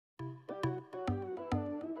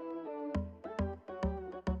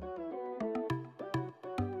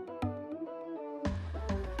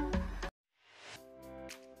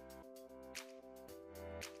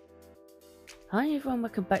Hi everyone,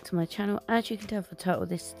 welcome back to my channel. As you can tell from the title,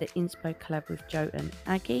 this is the Inspo collab with Jo and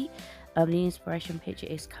Aggie. The inspiration picture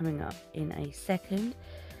is coming up in a second.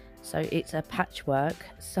 So it's a patchwork.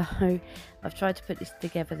 So I've tried to put this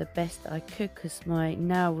together the best I could because my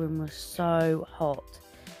nail room was so hot.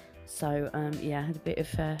 So yeah, I had a bit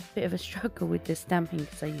of a struggle with the stamping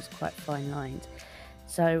because I use quite fine lines.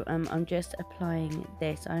 So I'm just applying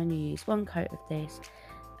this. I only use one coat of this,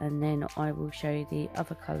 and then I will show you the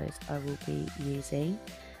other colours I will be using,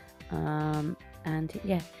 and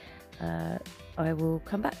yeah, I will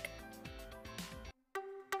come back.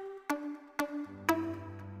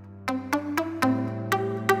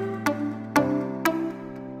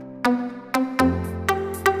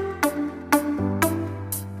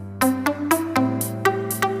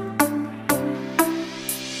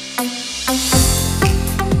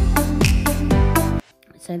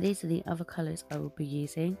 So these are the other colours I will be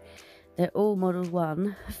using. They're all model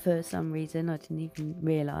 1 for some reason, I didn't even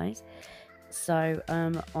realise. So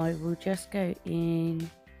I will just go in.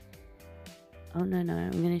 Oh no,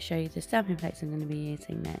 I'm going to show you the stamping plates I'm going to be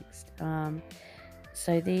using next.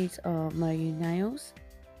 So these are my nails.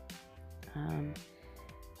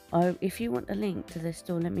 If you want a link to the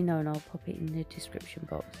store, let me know and I'll pop it in the description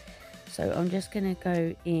box. So I'm just going to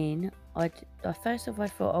go in. First of all I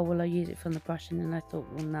thought, oh well, I'll use it from the brush, and then I thought,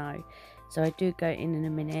 well no. So I do go in a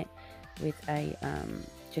minute with a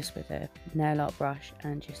just with a nail art brush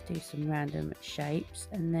and just do some random shapes,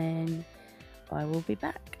 and then I will be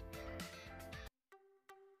back.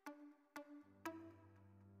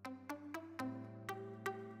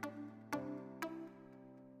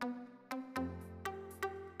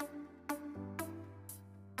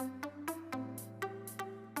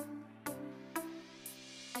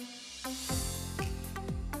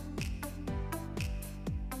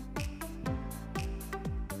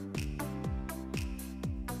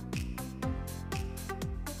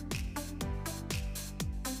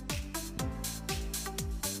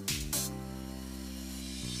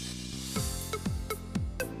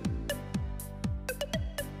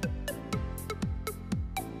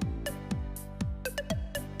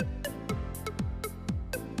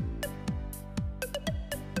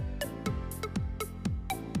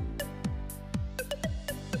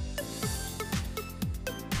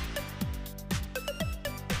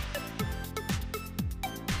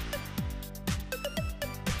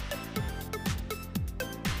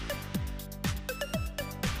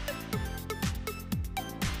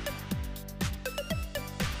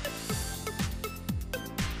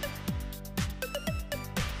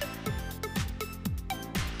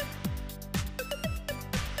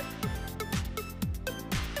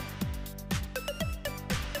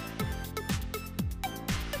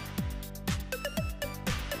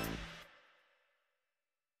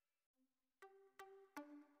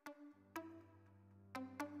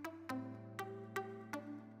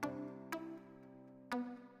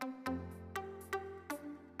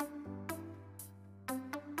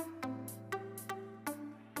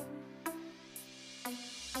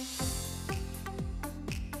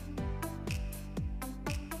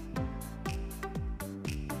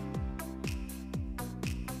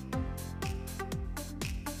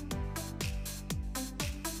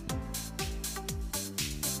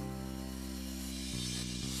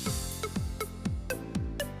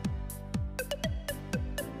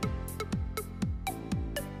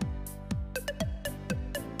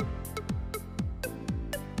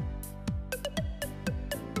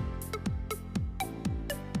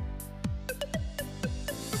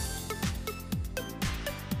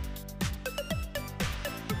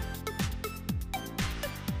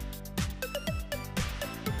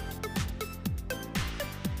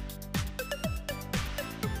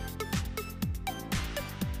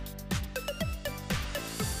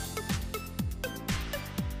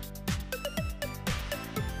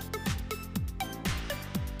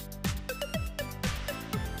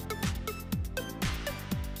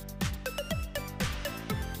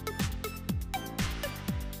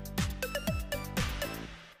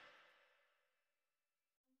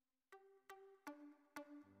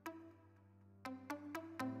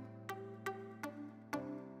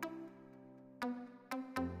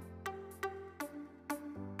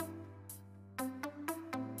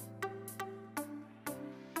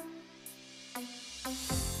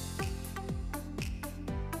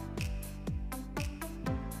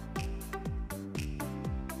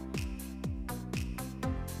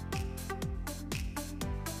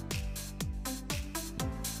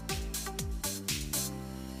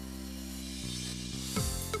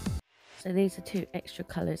 So these are 2 extra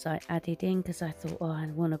colours I added in because I thought, oh, I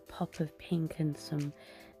want a pop of pink and some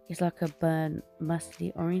it's like a burnt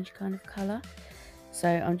musty orange kind of colour. So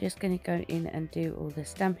I'm just going to go in and do all the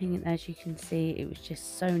stamping, and as you can see, it was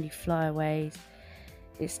just so many flyaways.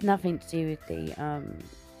 It's nothing to do with the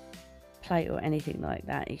plate or anything like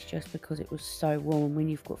that. It's just because it was so warm. When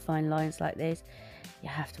you've got fine lines like this, you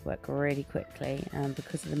have to work really quickly, and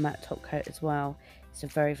because of the matte top coat as well, it's a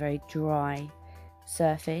very dry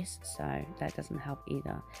surface, so that doesn't help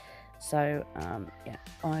either. So yeah,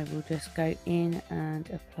 I will just go in and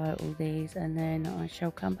apply all these, and then I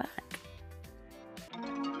shall come back.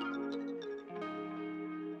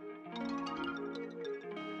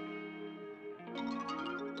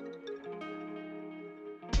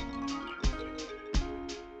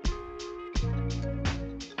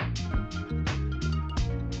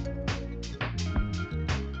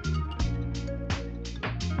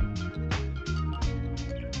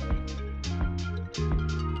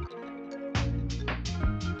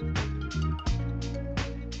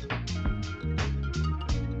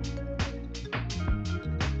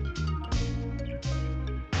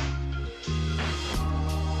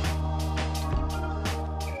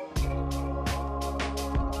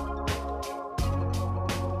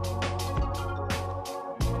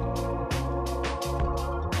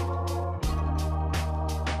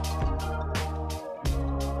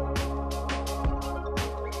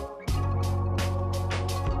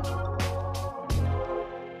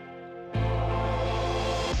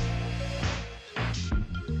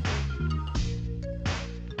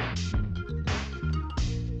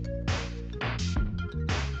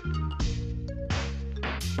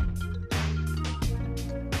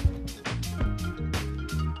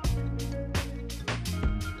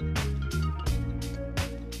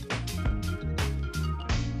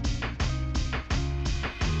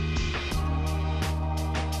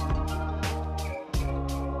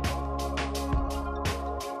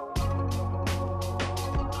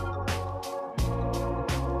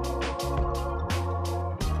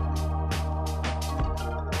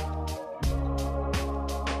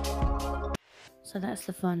 So that's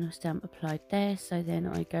the final stamp applied there. So then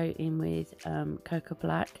I go in with Cocoa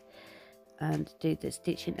Black and do the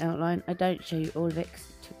stitching outline. I don't show you all of it because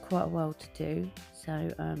it took quite a while to do.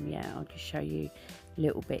 So yeah, I'll just show you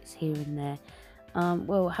little bits here and there.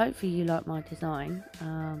 Well, hopefully you like my design.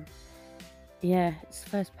 Yeah, it's the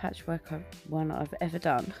first patchwork one I've ever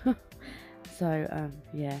done. So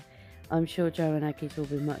yeah, I'm sure Jo and Aggie's will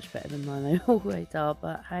be much better than mine. They always are,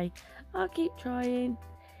 but hey, I'll keep trying.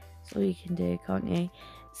 That's all you can do, can't you?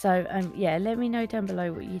 So yeah, let me know down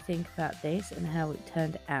below what you think about this and how it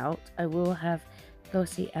turned out. I will have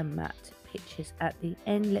glossy and matte pictures at the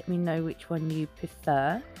end. Let me know which one you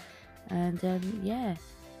prefer, and yeah,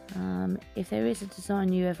 if there is a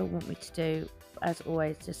design you ever want me to do, as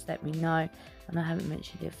always, just let me know. And I haven't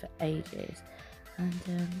mentioned it for ages,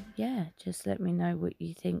 and yeah, just let me know what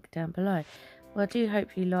you think down below. Well, I do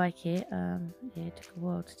hope you like it. Yeah, it took a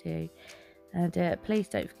while to do. And please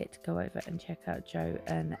don't forget to go over and check out Jo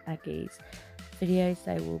and Aggie's videos.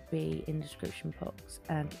 They will be in the description box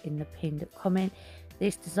and in the pinned comment.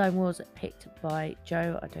 This design was picked by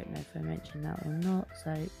Jo. I don't know if I mentioned that or not.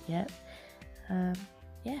 So yeah,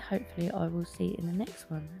 yeah, hopefully I will see you in the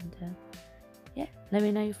next one. And yeah, let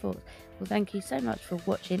me know your thoughts. Well, thank you so much for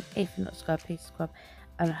watching. If you're not subscribed, please subscribe.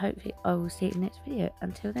 And hopefully I will see you in the next video.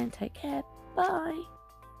 Until then, take care. Bye.